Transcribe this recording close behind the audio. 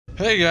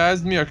Hey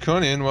guys, me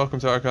Arkonian, welcome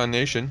to Arkon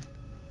Nation.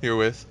 Here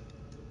with...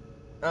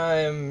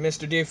 I'm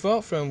Mr.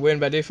 Default from Win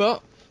by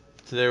Default.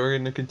 Today we're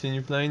going to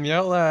continue playing the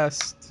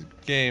Outlast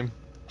game.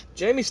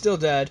 Jamie's still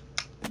dead.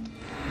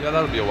 Yeah,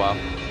 that'll be a while.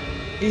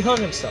 He hung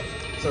himself.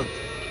 So,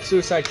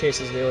 suicide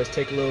cases, they always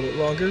take a little bit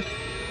longer.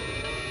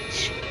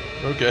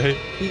 Okay.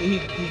 He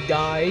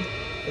died,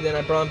 and then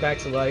I brought him back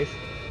to life.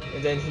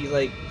 And then he,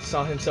 like,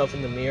 saw himself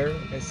in the mirror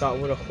and thought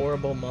what a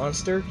horrible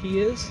monster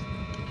he is.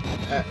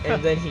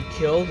 And then he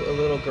killed a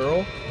little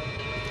girl.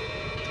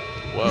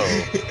 Whoa,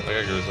 that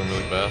guy goes on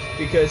really fast.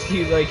 Because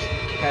he, like,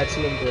 had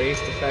to embrace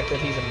the fact that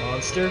he's a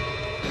monster.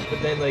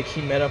 But then, like,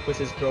 he met up with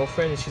his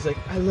girlfriend, and she's like,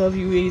 I love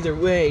you either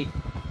way.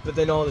 But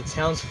then all the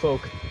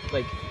townsfolk,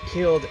 like,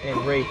 killed and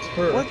raped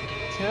her. What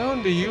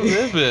town do you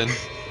live in?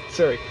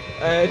 Sorry.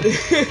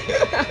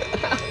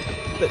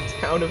 The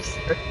town of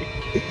Surrey.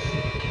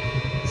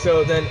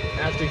 So then,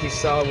 after he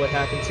saw what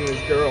happened to his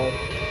girl,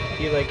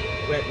 he, like,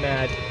 went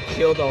mad,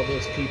 killed all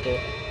those people,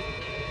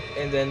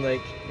 and then,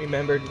 like,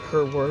 remembered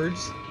her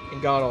words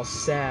and got all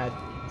sad.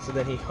 So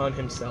then he hung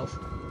himself.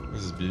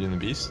 This is Beauty and the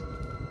Beast?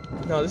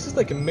 No, this is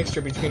like a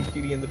mixture between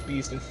Beauty and the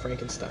Beast and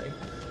Frankenstein.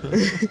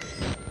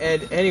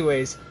 And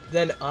anyways,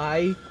 then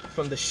I,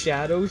 from the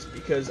shadows,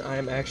 because I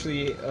am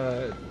actually,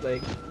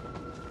 like,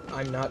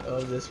 I'm not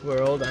of this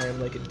world, I am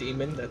like a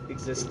demon that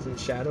exists in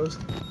shadows.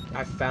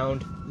 I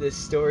found this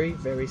story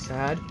very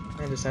sad,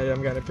 and decided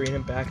I'm gonna bring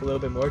him back a little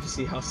bit more to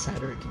see how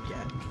sadder it can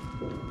get.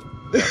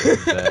 That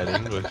was bad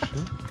English.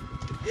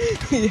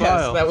 Yes,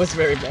 File. that was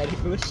very bad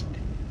English.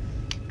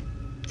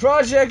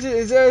 Project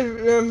is,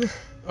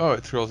 Oh,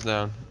 it scrolls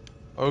down.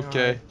 Okay,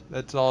 Alright.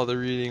 that's all the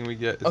reading we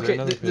get. Is there okay,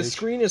 another the page?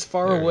 screen is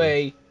far There it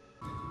away.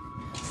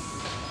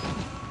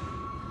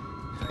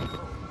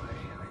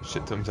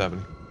 Shit, something's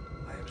happening.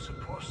 I am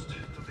supposed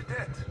to be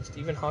dead.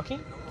 Stephen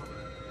Hawking?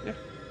 Yeah.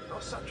 No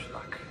such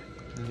luck.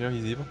 You know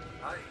he's evil?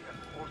 I am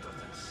older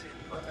than sin,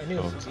 but I knew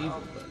Oh. it was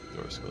evil, but...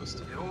 Door's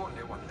closed. the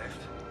only one left.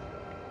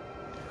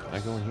 Can I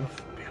go in here?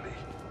 Billy.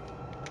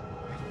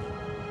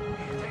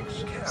 He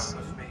takes care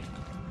of me.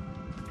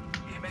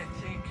 He may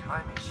think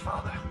I'm his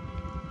father.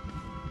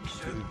 He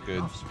certainly good.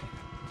 loves me.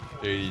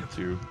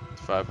 82.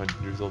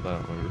 500 years old, I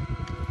don't remember.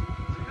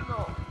 Do you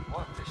know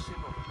what this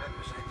symbol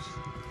represents?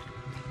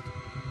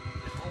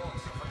 The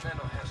walls of a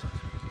nanohazard.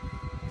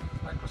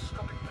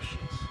 Microscopic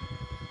machines.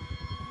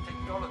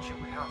 Technology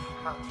we have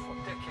had for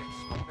decades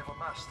but never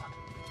mastered.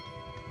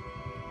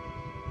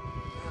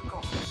 They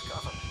are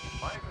discovered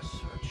by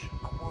research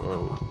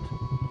Whoa.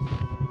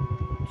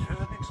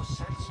 turning the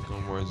cells No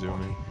more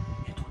zooming.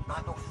 into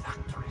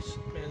nanofactories.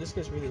 Man, this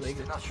guy's really It's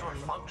lazy. the natural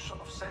function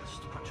of cells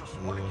to produce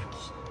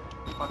molecules,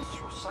 but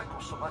through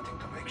psychosomatic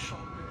direction,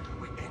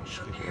 we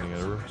engineer Getting the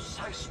over.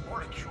 precise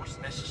molecules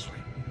necessary.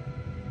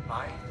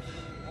 Mind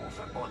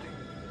over body.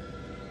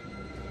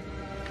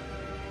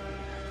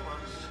 It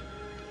was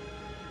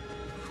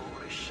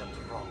foolish and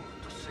wrong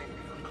to think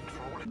we could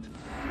control it.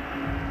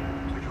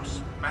 To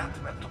use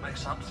madmen to make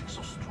something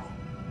so strong.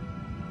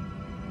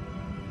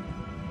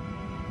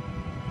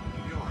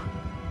 You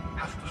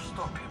have to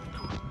stop him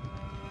to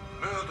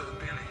murder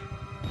Billy.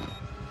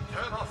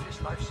 Turn off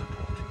his life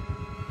support,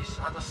 his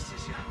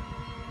anesthesia.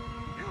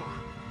 You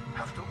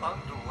have to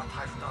undo what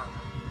I've done.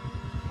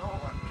 No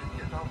one can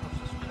get out of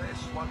this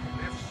place while he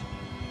lives.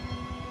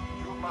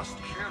 You must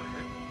kill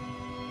him.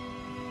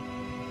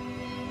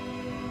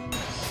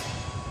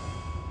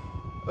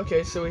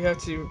 Okay, so we have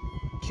to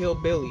kill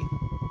Billy.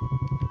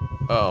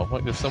 Oh,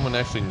 what, if someone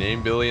actually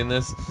named Billy in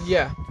this?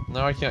 Yeah,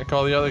 Now I can't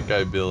call the other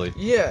guy Billy.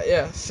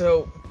 yeah,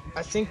 so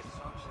I think,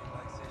 Something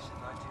like this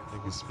in I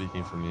think he's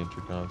speaking from the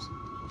intercoms.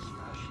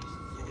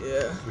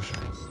 yeah.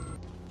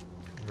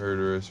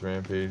 Murderous,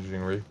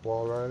 rampaging, rape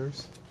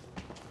Walriders?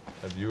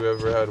 Have you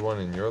ever had one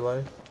in your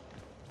life?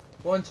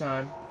 One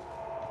time,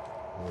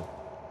 Oh,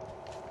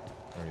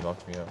 you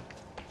locked me out.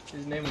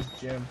 his name was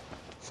Jim.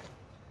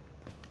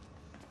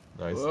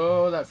 Nice.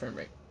 Whoa, that frame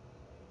rate.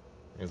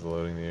 He's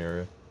loading the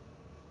area.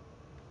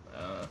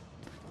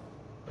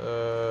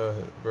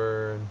 It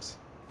burns.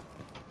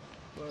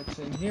 What's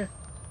in here?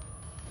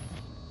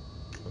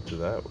 Up to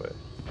that way.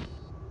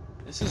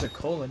 This is a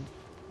colon.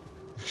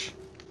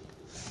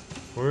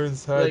 We're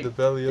inside Like, the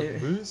belly of it-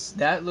 the moose?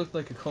 That looked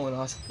like a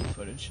colonoscopy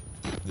footage.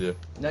 Yeah.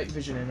 Night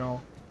vision and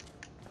all.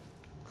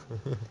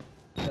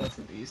 I don't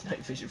think they use night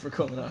vision for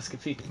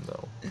colonoscopy.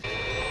 No.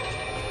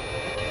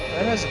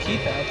 That has a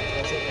keypad.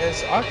 That's it. And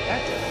it's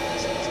active.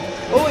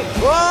 Oh wait!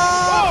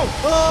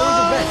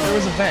 Whoa! There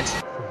was a vent.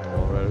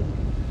 Walrider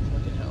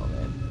Fucking hell,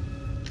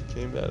 man.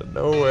 came out of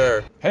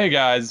nowhere. Hey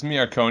guys, it's me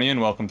Arkonian.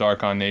 Welcome to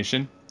Arkon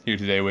Nation. Here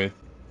today with...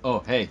 Oh,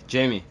 hey,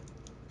 Jamie.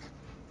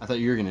 I thought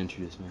you were gonna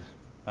introduce me.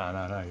 No,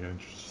 you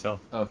introduce yourself.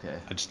 Okay.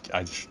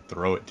 I just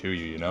throw it to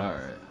you, you know?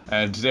 Alright.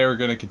 And today we're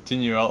going to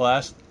continue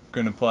Outlast.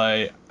 We're going to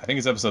play, I think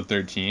it's episode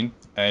 13,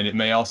 and it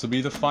may also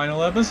be the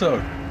final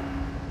episode.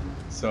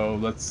 So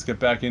let's get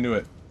back into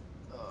it.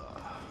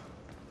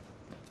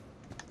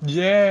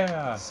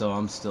 Yeah! So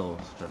I'm still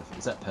trying to.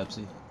 Is that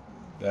Pepsi?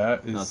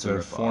 That No, is it's a a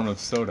rip-off. form of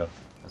soda.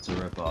 That's a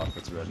rip-off.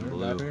 That's red and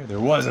blue. There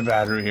was a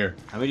battery here.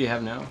 How many do you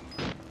have now?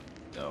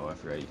 Oh, I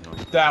forgot you can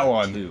only That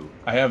one. 2.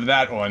 I have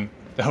that one.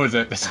 That was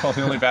it. That's all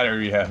the only battery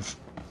we have.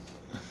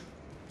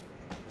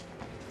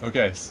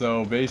 Okay,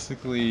 so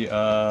basically, it's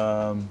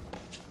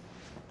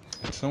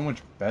so much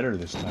better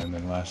this time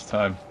than last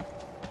time.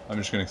 I'm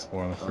just gonna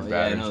explore and look for Yeah,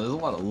 batteries. I know. There's a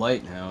lot of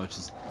light now. It's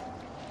just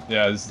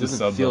Yeah, this is the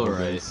doesn't feel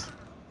sub-level right. base.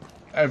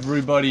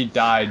 Everybody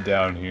died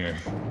down here.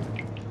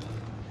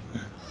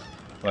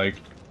 Like,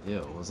 ew.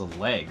 It was a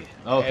leg.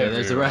 Okay,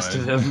 there's the rest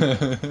of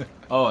everyone. him.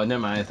 Oh,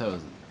 never mind. I thought it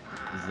was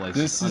his legs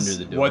This under is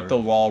the door. what the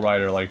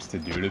Walrider likes to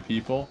do to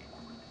people.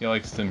 He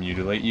likes to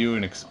mutilate you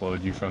and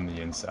explode you from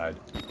the inside.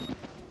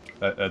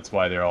 That's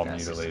why they're all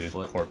That's just a mutilated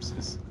foot.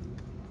 corpses.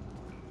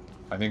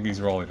 I think these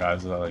were all the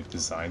guys that like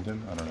designed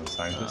him. I don't know,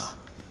 scientists.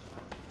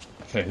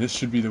 Okay, this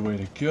should be the way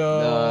to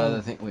go.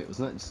 I think. Wait,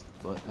 wasn't that just?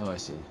 What? Oh, I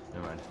see.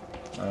 Never mind.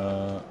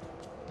 Yeah,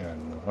 I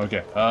don't know.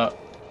 Okay.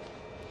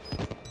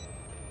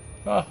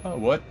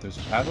 What? There's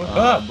a pathway?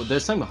 But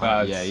there's something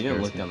behind. That Yeah, you didn't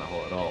scares look me. down the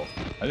hole at all.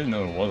 I didn't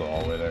know there was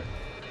all the way there.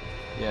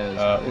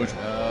 Yeah. Which?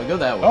 Go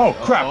that way. Oh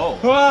crap! Oh.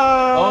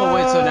 Ah! Oh,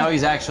 wait. So now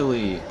he's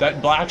actually.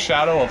 That black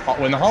shadow of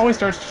when the hallway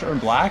starts to turn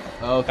black.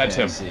 Okay. That's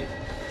him. I see.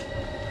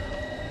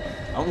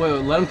 Oh wait,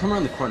 let him come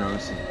around the corner. I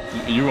want to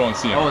see. You won't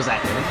see him. Oh, is that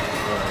him?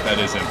 That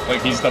is him.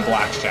 Like he's the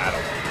black shadow.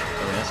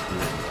 Oh, that's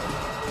cool.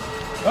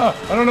 Oh,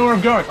 I don't know where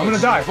I'm going. I'm gonna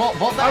die. Vault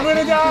that. I'm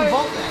gonna You can die.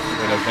 Vault that.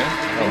 Wait, okay.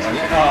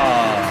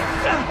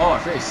 Yeah. Oh, Oh, I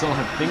forgot you still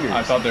have fingers.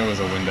 I thought there was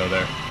a window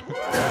there.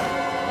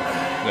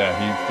 Yeah,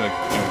 he like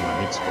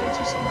he explodes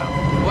you somehow.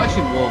 Well,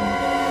 actually,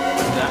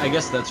 I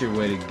guess that's your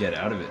way to get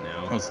out of it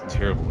now. That was a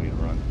terrible way to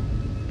run.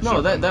 No,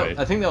 Should've run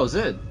I think that was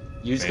it.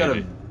 You just gotta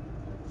Maybe.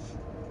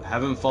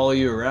 have him follow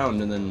you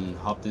around and then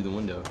hop through the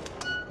window.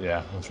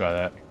 Yeah, we'll try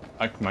that.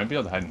 I might be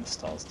able to hide in the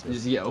stalls too.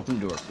 Just open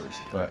the door first.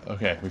 But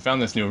okay, we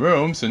found this new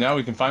room, so now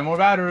we can find more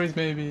batteries,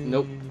 maybe.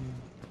 Nope.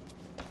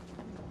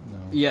 No.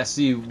 Yeah,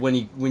 see when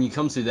you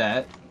come through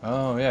that,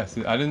 Oh yeah,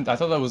 see, I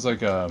thought that was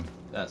like a.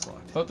 that's I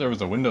locked. thought there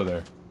was a window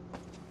there.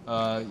 Yeah.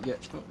 Oh, you're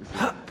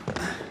fine.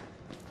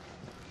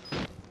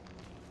 I'm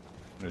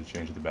gonna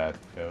change the bat.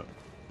 Yeah.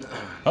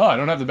 Oh, I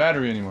don't have the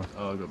battery anymore.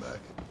 Oh, I'll go back.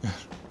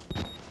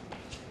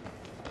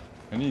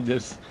 I need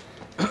this.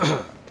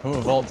 Oh,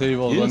 a vault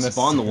table. You didn't is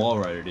spawn the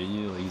unnecessary. Walrider, did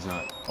you? Like, he's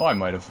not. Oh, I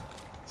might have.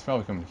 He's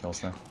probably coming to kill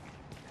us now.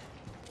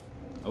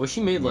 I wish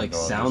he made I'm gonna like go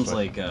out sounds this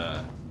way. like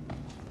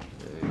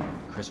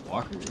Chris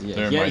Walker. Yeah,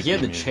 There he might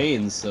had be the me.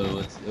 chains, so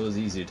it was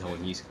easy to tell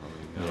when he's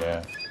coming.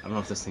 Yeah. I don't know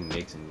if this thing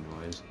makes any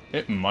noise.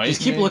 It might.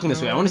 Just keep make looking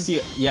this way. I want to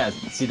noise. see. Yeah,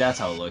 see that's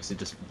how it looks. It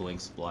just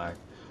blinks black.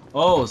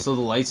 Oh, so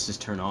the lights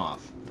just turn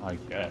off. I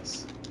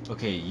guess.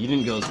 Okay, you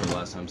didn't go this way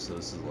last time, so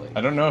this is like.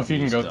 I don't know if you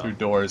can go Stuff. through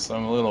doors, so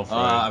I'm a little afraid.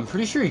 I'm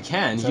pretty sure you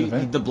can. Is that a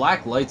vent? The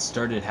black lights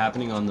started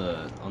happening on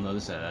the other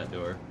side of that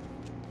door.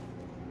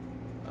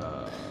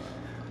 I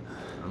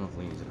don't know if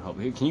Lean's gonna help.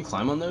 Here, can you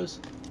climb on those?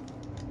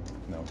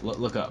 No.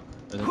 Look up.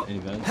 Are there any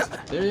vents?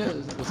 There he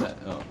is. What's that?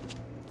 Oh.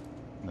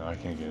 No, I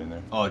can't get in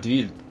there. Oh,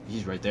 dude,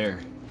 he's right there.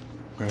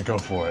 I'm gonna go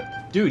for it.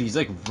 Dude, he's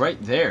like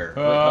right there.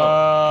 Wait,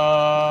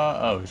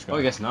 Oh, he's oh,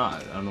 I guess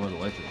not. I don't know where the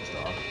lights are just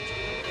off.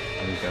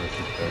 I think that was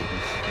just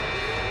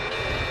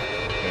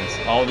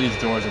okay, all these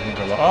doors I think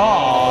are locked. Oh,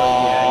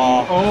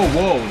 yeah.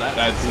 Oh, whoa.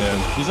 That's him.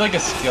 He's like a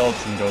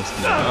skeleton ghost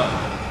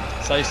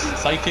monster.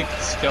 Psychic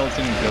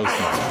skeleton ghost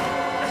monster.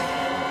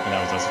 And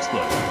that was us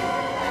exploding.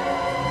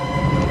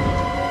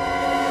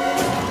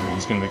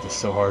 He's gonna make this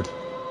so hard.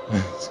 I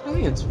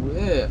think it's.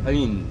 I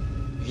mean,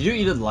 if you do what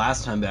you did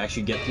last time to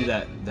actually get through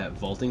that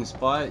vaulting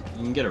spot,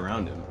 you can get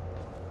around him.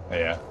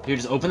 Yeah. Here,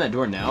 just open that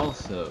door now.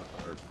 So.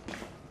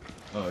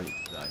 Oh,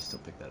 I still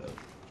picked that up.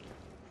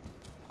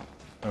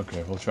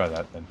 Okay, we'll try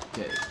that then.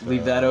 Okay,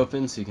 leave that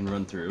open so you can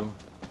run through.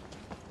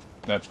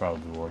 That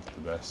probably worked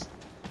the best.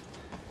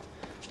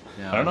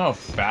 Now, I don't know how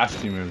fast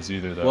he moves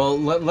either, though. Well,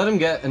 let him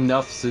get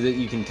enough so that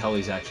you can tell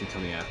he's actually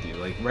coming after you.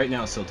 Like, right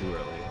now it's still too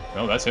early.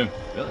 No, that's him.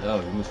 Really? Oh,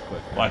 he moves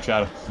quick. Black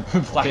Shadow.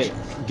 Black Okay,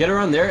 get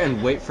around there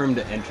and wait for him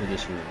to enter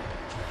this room.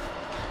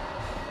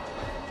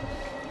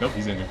 Nope,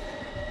 he's in here.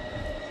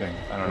 Thing.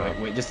 I don't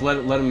know. Wait, just let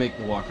him make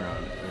the walk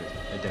around.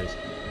 It does.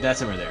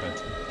 That's him right there.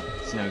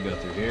 So now go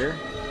through here.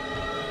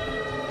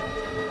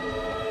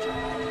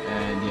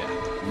 And yeah,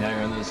 now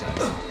you're on the other side.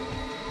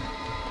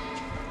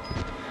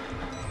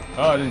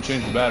 Oh, I didn't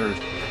change the battery.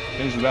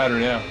 Change the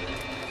battery now.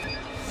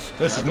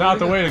 This is not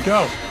the way to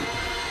go.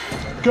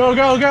 Go,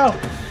 go, go!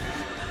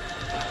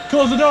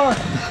 Close the door!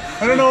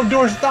 I don't know if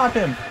doors stop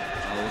him.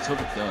 Let's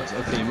hope it does.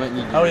 Okay, you might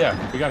need. Oh yeah,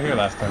 we got here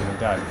last time and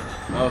died.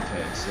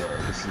 Okay, so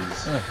this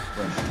is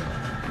fresh.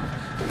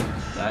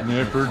 That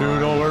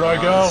Nipperdoodle, where do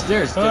I go?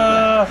 Stairs. Get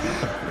Ah!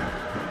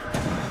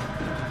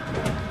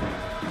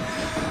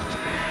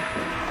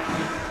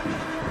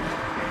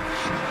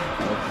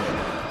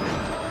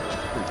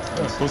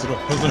 Close the door,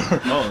 close the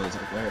door. Oh, it's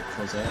like, alright,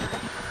 close that.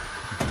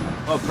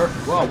 Oh,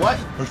 perfect. Wow, what?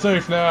 We're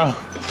safe now.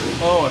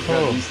 Oh, I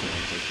forgot Oh. these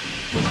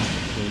things. Like,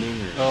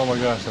 cleaning or... Oh my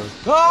gosh, that was.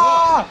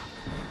 Ah!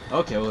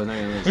 Okay, well, now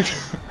you're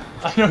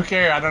I don't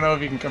care. I don't know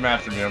if you can come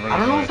after me. I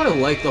don't know if I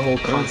like the whole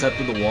concept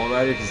of the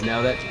Walrider, because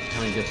now that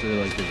kind of gets rid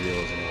of like the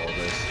realism of all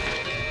this.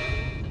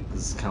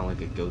 This is kind of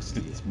like a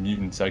ghosty. It's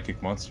mutant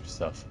psychic monster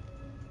stuff.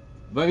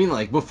 But I mean,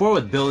 like, before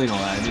with Billy and all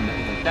that, I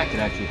mean, like, that could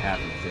actually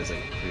happen if there's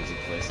like a crazy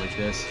place like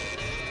this.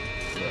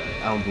 But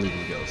I don't believe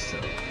in ghosts, so.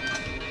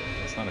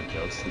 It's not a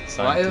ghost. It's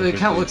Well, it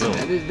kind of looks like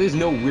that. There's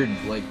no weird,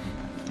 like.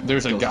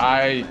 There's a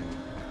guy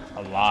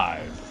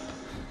alive.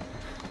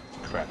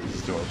 Crap,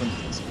 this door open.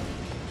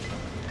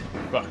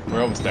 Fuck,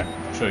 we're almost there.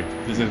 I'll show you.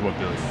 This is what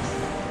Billy is.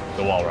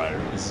 The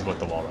Walrider. This is what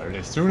the Walrider is.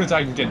 As soon as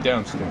I can get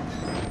downstairs.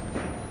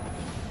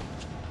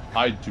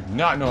 I do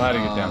not know how to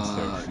get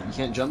downstairs. You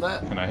can't jump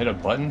that? Can I hit a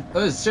button?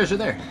 Oh, there's stairs right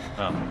there.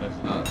 Oh,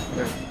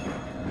 There.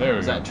 there we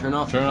Does go. that turn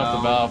off Turn the off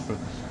the valve?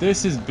 valve.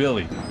 This is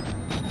Billy.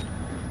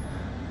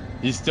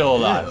 He's still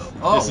alive. Ew.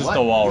 Oh, this is what? the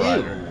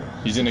Walrider. Ew.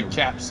 He's in a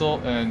capsule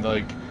and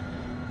like,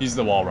 he's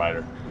the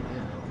Walrider.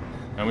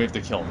 And we have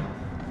to kill him.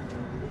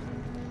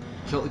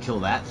 Kill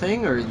that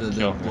thing or the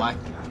Kill him. black?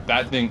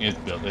 That thing is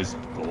the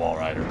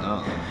Walrider.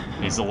 Oh.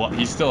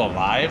 He's still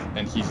alive,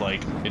 and he's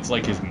like, it's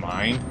like his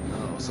mind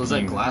Oh. So is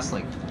that glass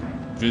like?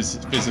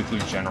 physically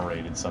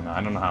generated somehow.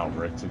 I don't know how it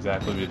works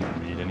exactly. We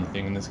didn't read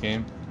anything in this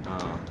game,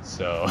 Oh.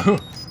 so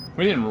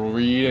we didn't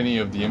read any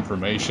of the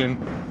information,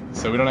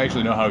 so we don't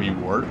actually know how he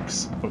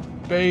works. But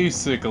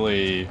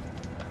basically,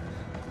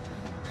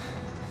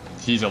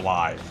 he's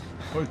alive.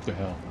 What the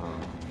hell? Oh.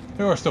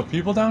 There are still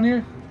people down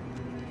here?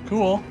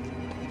 Cool.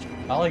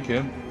 I like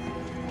him.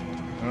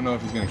 I don't know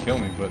if he's gonna kill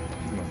me, but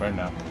he's my friend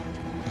now.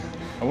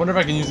 I wonder if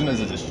I can use him as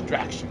a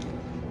distraction.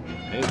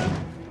 Maybe.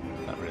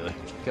 Not really.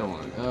 Come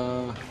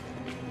on.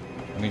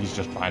 I think he's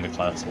just behind a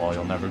glass wall.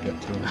 You'll never get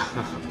to him.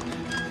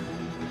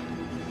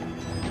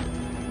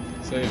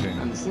 Saving.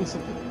 And this looks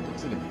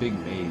like a big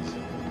maze.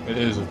 It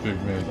is a big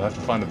maze. I have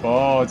to find the.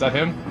 Oh, is that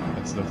him?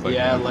 That's the. Like,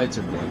 Yeah, lights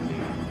are blinking.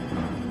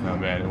 Oh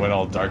man, it went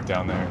all dark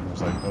down there. It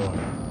was like, oh.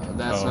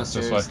 That's Oh, not this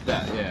way. serious.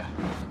 That, yeah.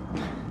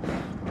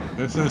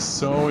 This is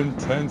so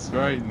intense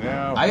right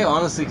now. I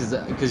honestly,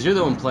 because you're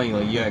the one playing,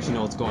 like, you actually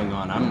know what's going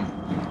on.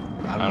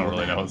 I don't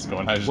really know what's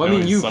going on. I just Well, I know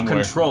mean, he's you somewhere.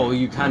 control,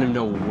 you kind of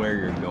know where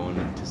you're going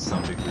to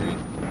some degree.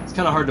 It's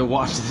kind of hard to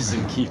watch this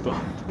and keep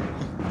up.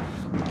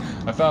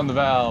 I found the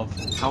valve.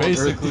 How on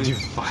earth did you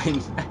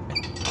find that?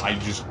 I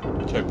just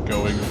kept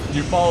going.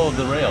 You followed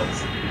the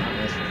rails.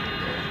 That's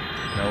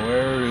right. Now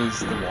where is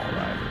the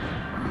Walrider?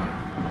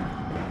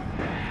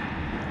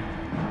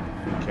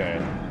 Okay.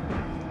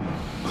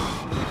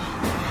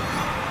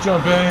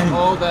 Jumping!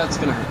 Oh, that's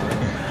gonna hurt.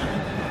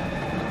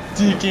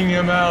 Deking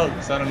him out!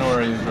 'Cause I don't know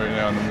where he is right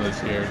now and I'm really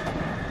scared.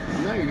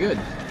 No, you're good.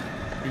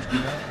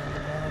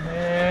 Oh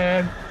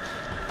man!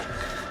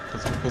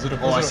 Close it up,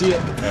 Oh, I see it.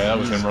 Yeah, that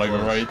was him like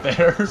right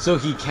there. So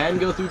he can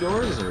go through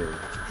doors, or?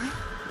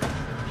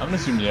 I'm gonna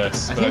assume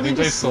yes, but I think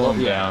they just slow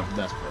him yeah, down.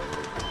 That's probably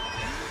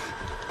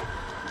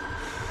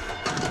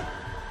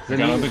Like,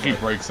 I don't think he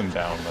breaks him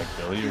down like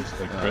Billy or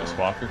like Chris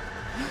Walker.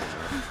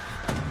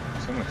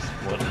 So I'm gonna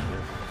split it here.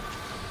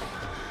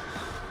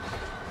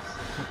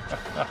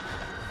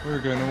 We're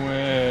gonna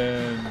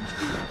win!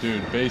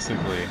 Dude,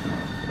 basically,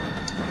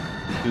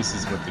 this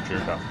is what the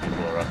jerk-off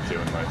people are up to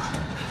in life.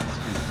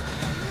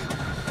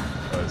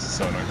 Oh, this is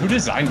so annoying. Who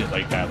designed it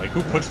like that? Like,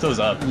 who puts those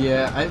up?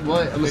 Yeah, I'm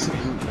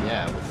assuming,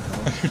 yeah.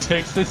 Who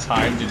takes the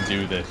time to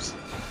do this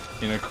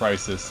in a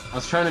crisis? I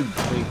was trying to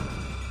think,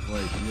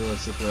 like,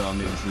 realistically, I'll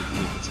maybe see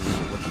if it's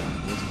what's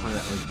the point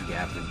of that, like,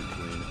 gap in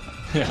between?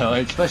 Yeah,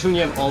 like, Especially when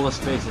you have all the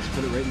space, let's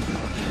put it right in the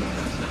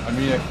fucking I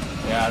mean,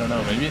 yeah, I don't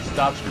know. Maybe it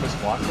stops Chris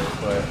Walker,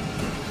 but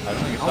I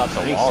don't think it stops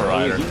the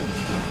Walrider.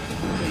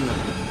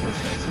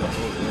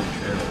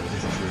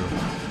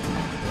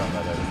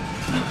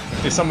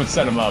 If someone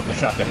set him up,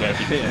 they're not that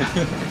heavy. Yeah. I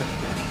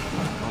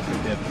don't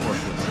think they have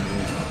forklifts.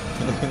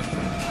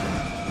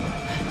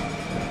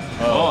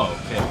 Oh,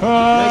 okay.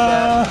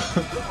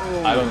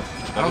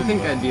 I don't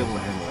think I'd be able to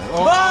handle it.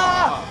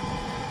 Oh.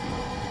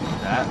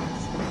 That?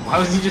 Why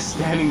was he just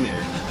standing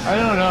there? I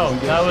don't know.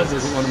 That was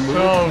Doesn't want to move.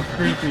 so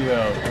creepy,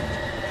 though.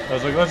 I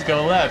was like, let's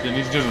go left, and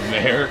he's just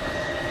there.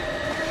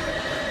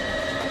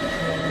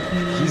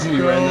 He's gonna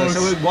be right there.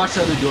 So wait, watch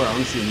the other door. I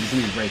want to see him. He's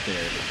gonna be right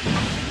there.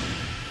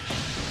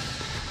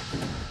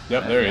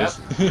 Yep, there he is.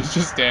 He's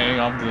just standing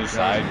off to the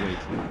side.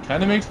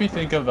 Kind of makes me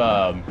think of,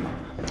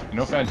 you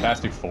know,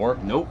 Fantastic Four.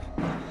 Nope.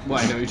 Well,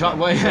 I know you're talking.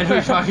 Well, I know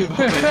you're talking about.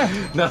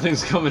 But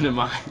nothing's coming to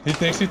mind. It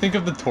makes me think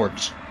of the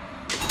Torch,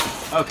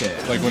 Okay.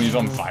 like when he's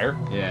on fire.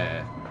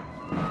 Yeah.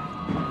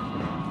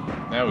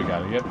 Now we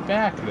gotta get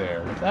back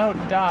there without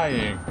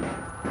dying.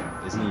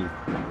 Isn't he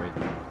right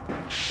there?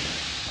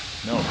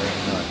 No,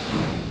 apparently not.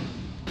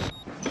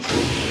 Is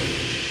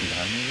he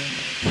behind me again?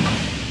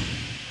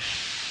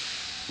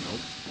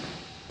 Nope.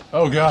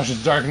 Oh gosh,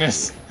 it's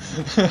darkness.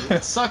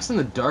 It sucks in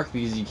the dark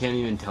because you can't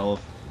even tell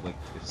if, like,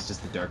 it's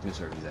just the darkness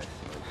or if he's actually.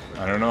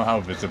 I don't know how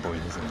visible he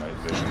is in night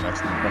vision. That's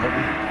the problem.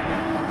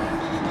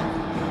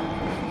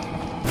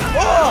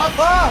 Oh!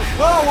 Oh!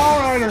 Oh!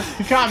 Walrider!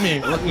 He caught me!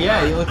 Look,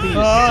 yeah, you look like he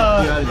just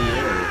sucked you out of the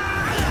air.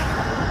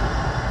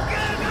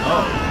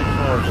 Oh.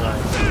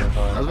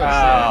 I was Ow.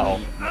 about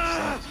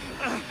to say,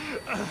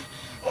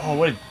 Oh,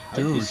 what a How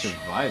did he douche.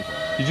 survive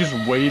that? He just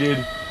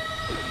waited.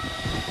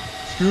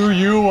 Screw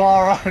you,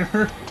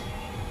 Walrider.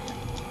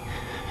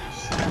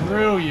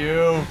 Screw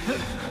you.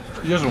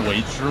 He just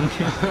waits for me.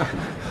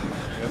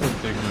 That's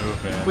a big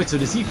move, man. Wait, so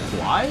does he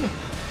fly? He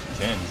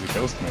can. He's a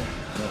ghost man.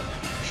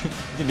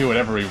 He can do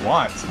whatever he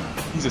wants.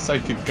 He's a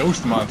psychic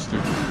ghost monster.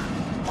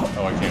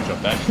 Oh, I can't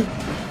jump that.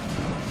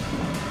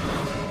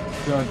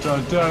 Dun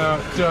dun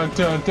dun dun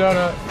dun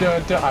dun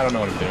dun dun. I don't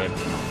know what I'm doing.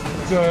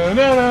 Dun,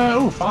 dun,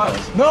 dun. Ooh,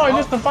 files. No, I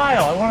missed the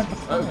file. I wanted the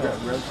file.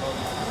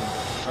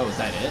 Oh, is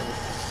that it?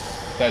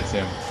 That's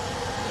him.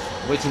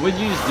 Wait, so what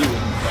did you just do?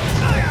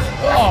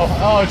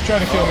 Oh, it's trying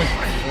to kill me. It's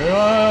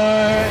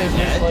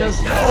Yeah, it does.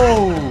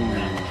 Oh,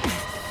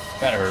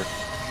 that hurt.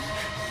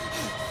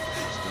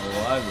 Still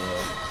alive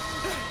though.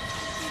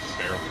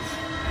 Barely.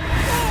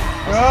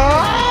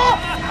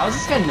 How's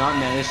this guy not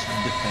managed to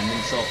defend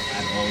himself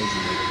at all?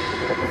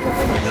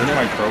 Isn't it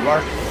my crowbar?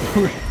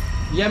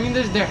 Yeah, I mean,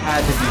 there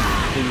had to be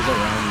things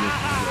around you.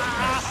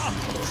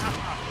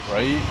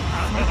 Right?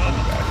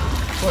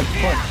 Punch,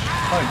 punch,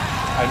 punch.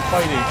 I'm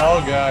fighting.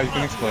 Oh god, he's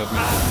gonna explode me.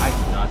 I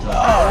cannot tell.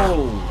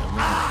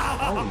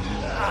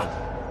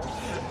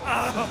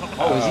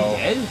 Oh, is he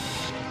dead?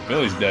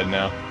 Billy's dead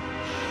now.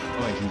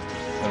 Oh, wait,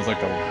 That was like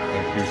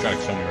he was trying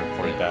to kill me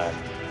before he died.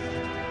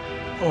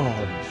 oh,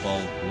 ball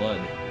of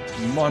blood.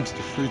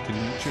 Monster freaking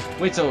nature.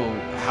 Wait, so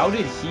how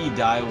did he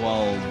die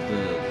while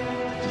the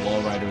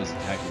Walrider was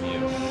attacking you?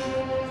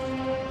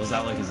 Was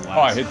that like his last?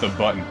 Oh, I hit the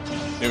button.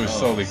 It was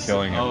slowly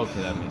killing him. Oh,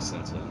 okay, that makes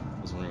sense then.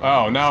 I was wondering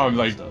Oh, now I'm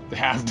why like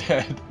half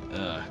dead.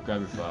 grab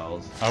your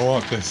files. I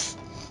want this.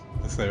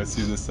 Let's see what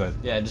this said.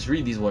 Yeah, just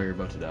read these while you're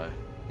about to die.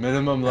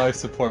 Minimum life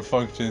support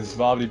functions,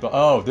 blah.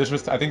 Oh, this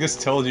was. I think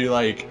this told you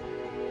like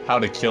how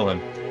to kill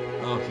him.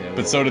 Okay.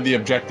 But so did the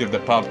objective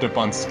that popped up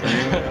on screen.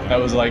 That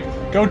was like,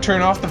 go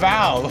turn off the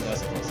valve.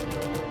 That's awesome.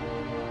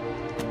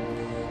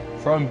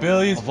 From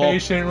Billy's Of all-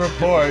 patient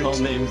report. All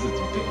names it's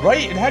a bit.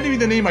 Right, it had to be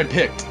the name I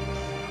picked.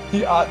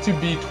 He ought to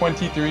be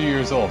 23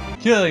 years old.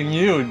 Killing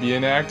you would be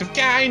an act of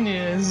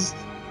kindness.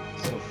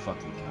 So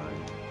fucking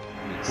kind.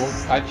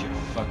 Well, Cut your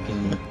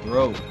fucking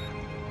throat.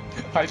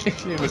 I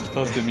think it was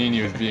supposed to mean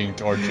he was being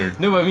tortured.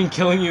 No, I mean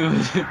killing you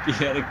would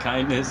be out of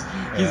kindness.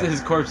 Yeah.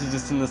 His corpse is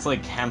just in this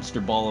like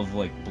hamster ball of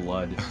like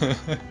blood.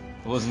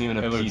 It wasn't even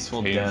a It looks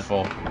peaceful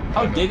painful. death.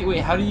 How did wait?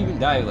 How did you even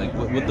die? Like,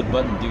 what the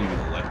button do? Did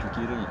it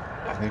electrocute him?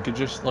 I think it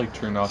just like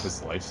turned off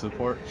his life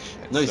support.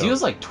 No, So- he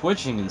was like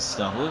twitching and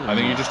stuff. Wasn't I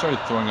think he? he just started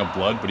throwing up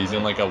blood, but he's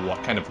in like a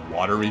kind of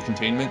watery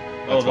containment.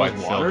 Oh, That's why it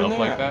there's filled water in up there?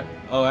 like that.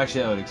 Oh,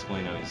 actually, that would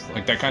explain how he's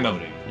Like that kind of,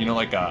 floating. you know,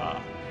 like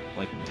a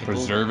like pickle?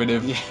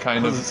 preservative Yeah,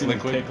 kind I of was assuming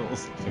liquid.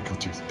 Pickles. Pickle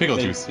juice. Pickle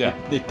juice. Yeah.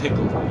 They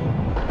pickled me.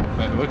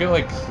 Man, look at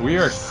like we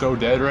are so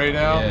dead right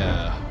now.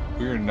 Yeah.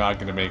 We are not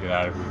gonna make it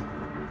out of here.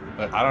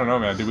 But I don't know,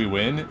 man. Did we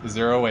win? Is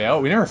there a way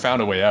out? We never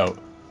found a way out.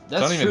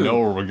 That's I don't even true. know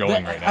where we're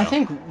going right now. I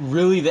think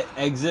really the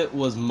exit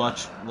was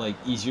much like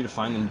easier to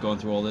find than going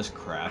through all this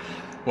crap.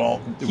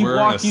 Well, He we're in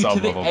a walked you to the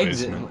sub-level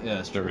exit. basement. Yeah,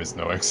 that's true. There is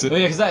no exit. Oh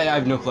yeah, because I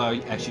have no clue how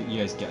actually you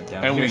guys got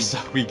down And here.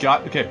 we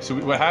got okay. So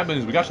what happened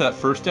is we got to that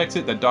first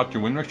exit that Dr.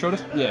 Winrick showed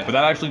us. Yeah. But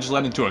that actually just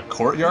led into a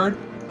courtyard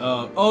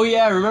Oh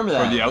yeah, I remember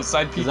that. for the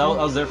outside 'Cause people.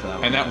 I was there for that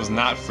one. and that was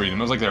not freedom.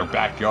 It was like their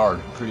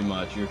backyard. pretty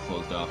much you're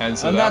closed off. And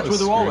so that that's was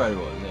where the wall screwed.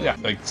 rider was. Yeah,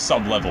 like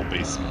sub-level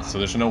basement. So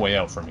there's no way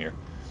out from here.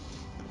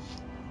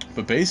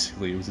 But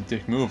basically, it was a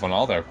dick move on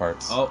all their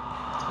parts. Oh.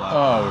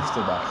 Oh, we're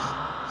still back.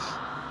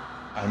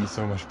 I'm in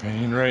so much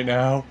pain right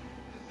now.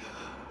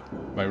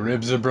 My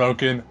ribs are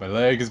broken. My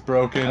leg is I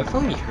broken.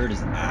 feel like he hurt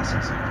his ass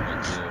or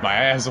something too. My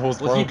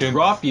asshole's Well, he broken.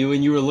 dropped you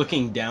and you were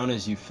looking down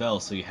as you fell,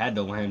 so you had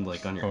to land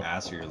like on your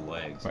ass or your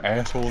legs. My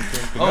asshole's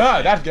broken. Okay.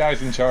 Ah, that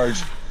guy's in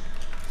charge.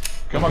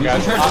 Come on, Who's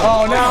guys. in charge?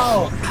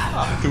 Oh,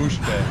 no!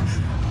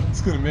 Douchebags.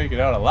 He's gonna make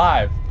it out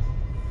alive.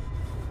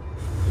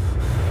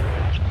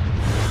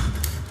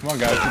 Come on,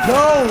 guys. No!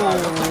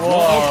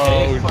 Whoa,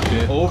 Okay, fucking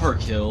shit.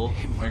 overkill.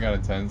 I got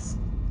intense.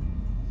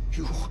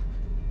 You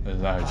This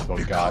is not how you spell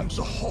become God.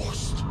 the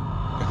host.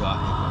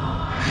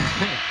 God.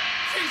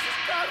 Jesus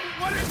God,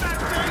 what is that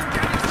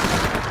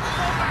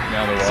thing?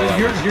 Now the So wall.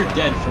 you're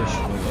dead for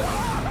sure.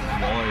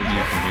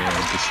 You can hear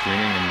him just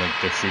screaming and like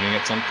they're shooting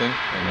at something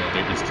and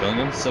they're just killing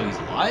him. So he's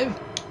alive?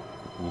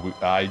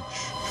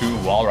 Who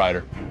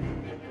Walrider?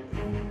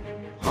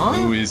 Huh?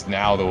 Who is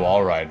now the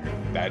Walrider?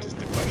 That is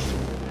the question.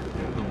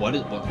 What?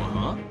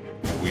 Huh?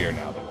 We are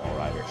now the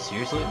Walrider.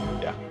 Seriously?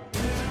 Yeah.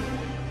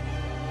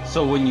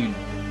 So when you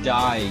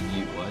die,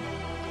 you what?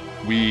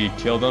 We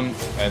killed them,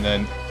 and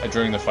then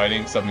during the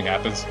fighting, something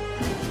happens.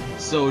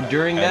 So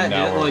during And that,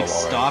 now did it we're like the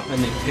Walrider. stop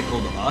and they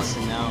pickled us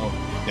and now?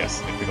 Yes,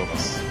 they pickled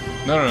us.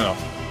 No.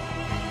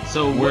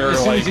 So We're,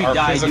 as soon as like, you our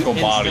died, you physical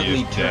body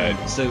instantly is turned.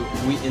 dead. So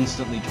we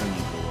instantly turned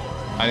into a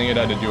Walrider. I think it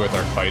had to do with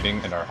our fighting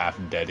and our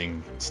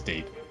half-deading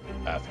state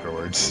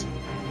afterwards.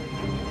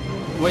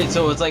 Wait,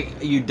 so it's like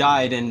you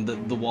died and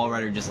the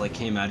Walrider just like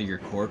came out of your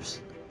corpse?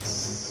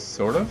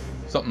 Sort of?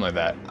 Something like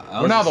that. I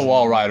We're was now the just-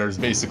 Walrider is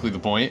basically the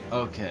point.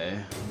 Okay.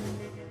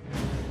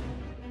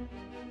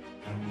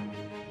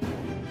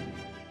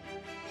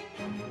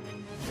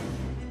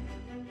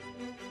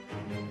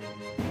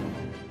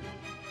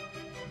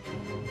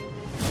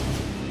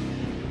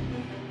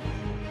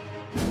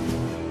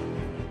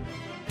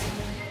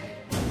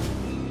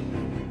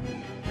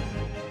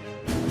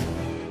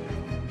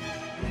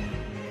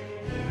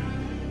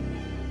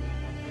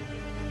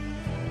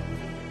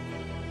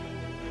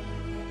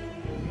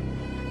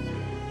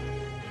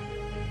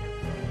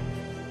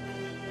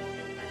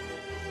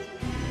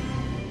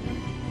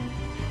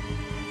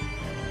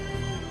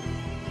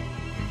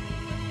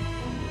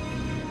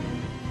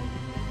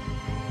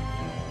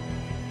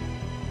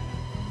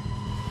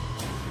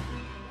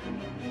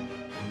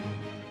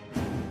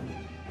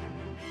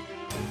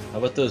 How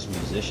about those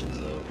musicians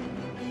though?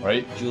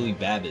 Right? Julie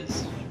Babbage.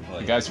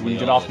 The guys who wouldn't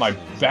get off my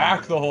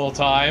back the whole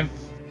time.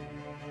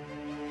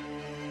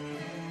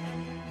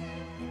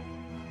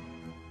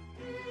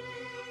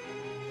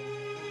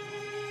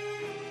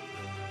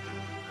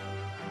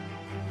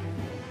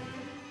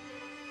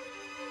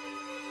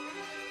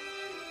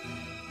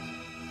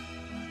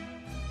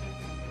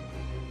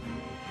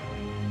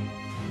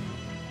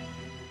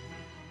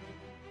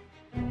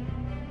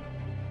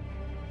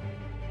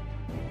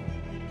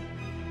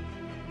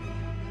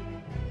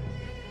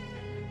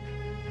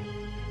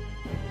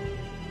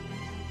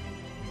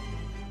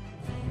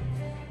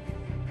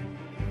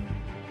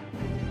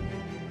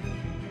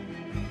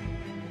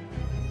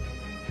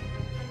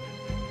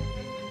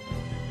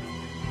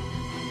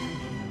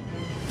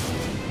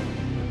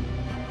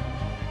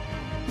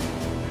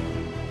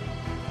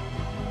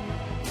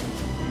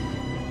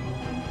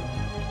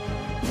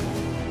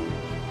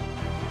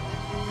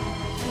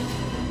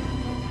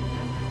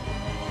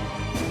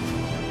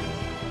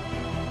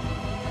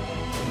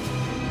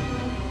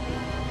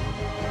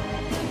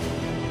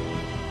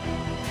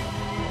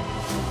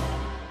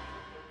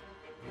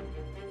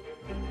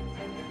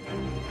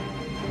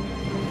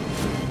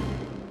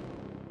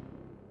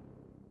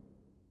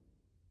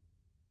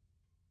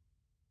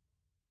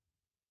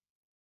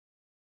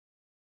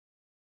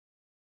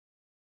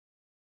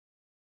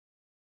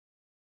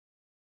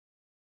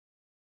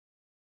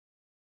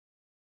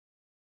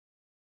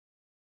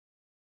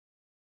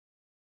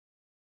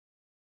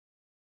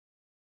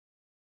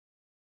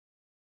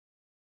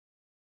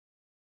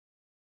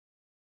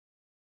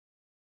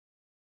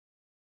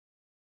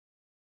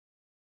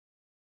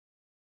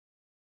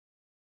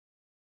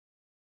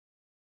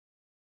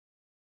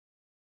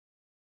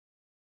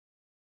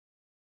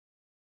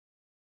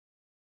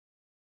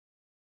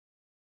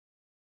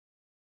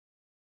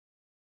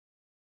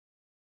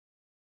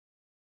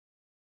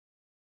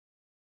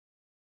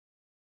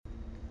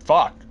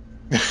 Fuck.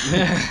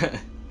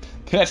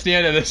 That's the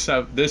end of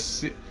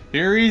this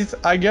series,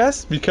 I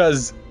guess,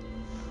 because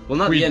well,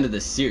 not we the end of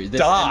this series.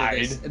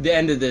 The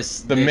end of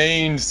this. The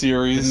main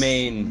series. The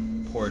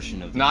main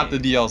portion of the not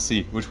game. the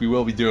DLC, which we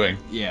will be doing.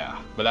 Yeah.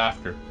 But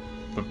after.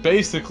 But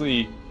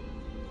basically,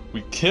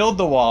 we killed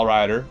the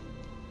Walrider.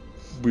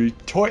 We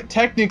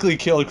technically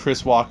killed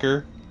Chris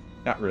Walker.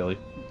 Not really.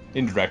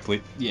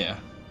 Indirectly. Yeah.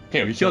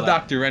 Okay, we killed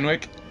Dr.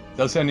 Renwick.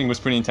 This ending was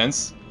pretty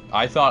intense.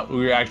 I thought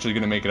we were actually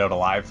going to make it out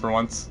alive for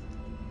once.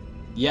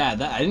 Yeah,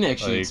 I didn't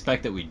actually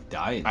expect that we'd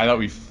die. I thought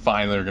we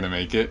finally were going to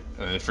make it,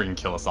 and they freaking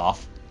kill us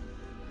off.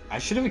 I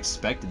should have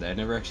expected that. I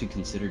never actually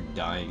considered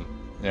dying.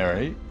 Yeah,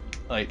 right?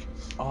 Like,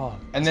 oh.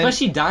 And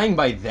especially dying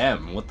by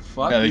them. What the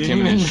fuck? Yeah, they came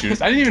in and shoot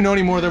us. I didn't even know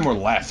any more of them were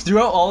left.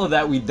 Throughout all of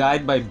that, we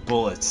died by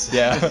bullets.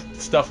 Yeah,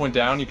 stuff went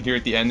down. You could hear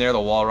at the end there, the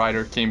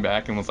Walrider came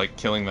back and was like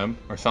killing them,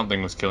 or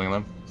something was killing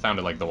them.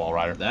 Sounded like the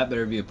Walrider. That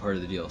better be a part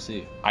of the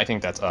DLC. I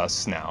think that's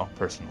us now,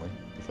 personally.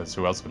 Because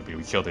who else would it be?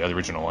 We killed the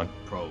original one.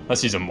 Probably.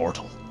 Unless he's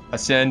immortal.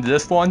 Let's end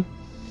this one.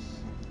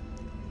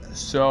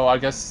 So I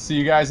guess see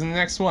you guys in the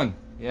next one.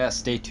 Yeah,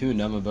 stay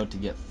tuned. I'm about to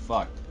get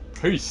fucked.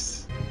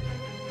 Peace.